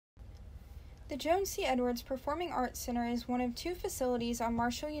The Joan C. Edwards Performing Arts Center is one of two facilities on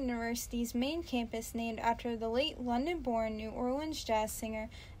Marshall University's main campus named after the late London-born New Orleans jazz singer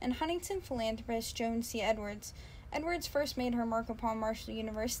and Huntington philanthropist Joan C. Edwards. Edwards first made her mark upon Marshall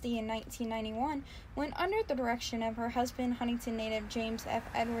University in 1991 when, under the direction of her husband, Huntington native James F.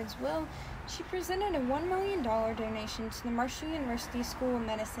 Edwards Will, she presented a $1 million donation to the Marshall University School of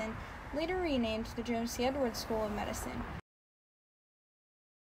Medicine, later renamed the Joan C. Edwards School of Medicine.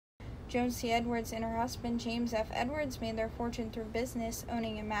 Joan C. Edwards and her husband, James F. Edwards, made their fortune through business,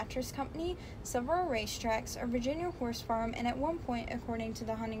 owning a mattress company, several racetracks, a Virginia horse farm, and at one point, according to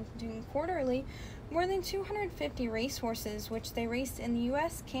the Huntington Quarterly, more than 250 racehorses, which they raced in the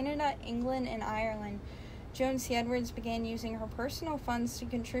U.S., Canada, England, and Ireland. Joan C. Edwards began using her personal funds to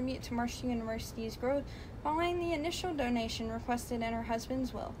contribute to Marshall University's growth following the initial donation requested in her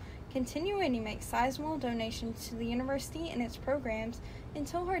husband's will, continuing to make sizable donations to the university and its programs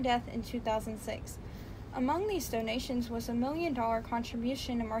until her death in 2006. Among these donations was a $1 million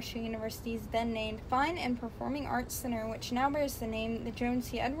contribution to Marshall University's then-named Fine and Performing Arts Center, which now bears the name the Joan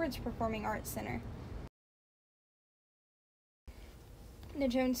C. Edwards Performing Arts Center. The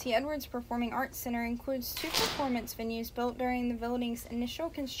Joan C. Edwards Performing Arts Center includes two performance venues built during the building's initial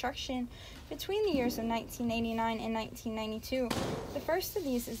construction between the years of 1989 and 1992. The first of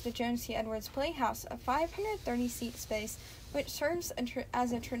these is the Joan C. Edwards Playhouse, a 530-seat space which serves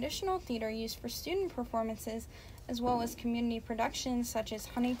as a traditional theater used for student performances as well as community productions such as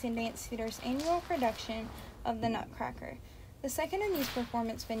Huntington Dance Theater's annual production of The Nutcracker. The second of these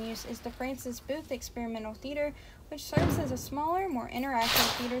performance venues is the Francis Booth Experimental Theater, which serves as a smaller, more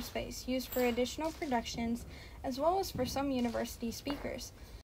interactive theater space used for additional productions as well as for some university speakers.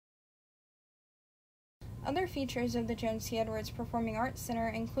 Other features of the Joan C. Edwards Performing Arts Center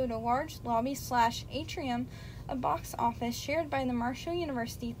include a large lobby/atrium, a box office shared by the Marshall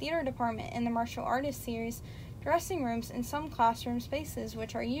University Theater Department and the Marshall Artist Series, dressing rooms, and some classroom spaces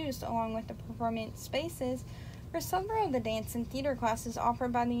which are used along with the performance spaces for several of the dance and theater classes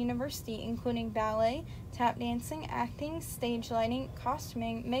offered by the university, including ballet, tap dancing, acting, stage lighting,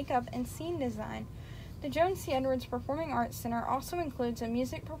 costuming, makeup, and scene design. The Joan C. Edwards Performing Arts Center also includes a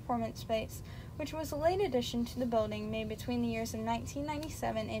music performance space, which was a late addition to the building made between the years of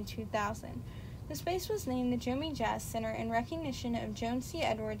 1997 and 2000. The space was named the Jimmy Jazz Center in recognition of Joan C.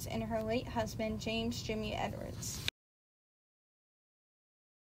 Edwards and her late husband, James Jimmy Edwards.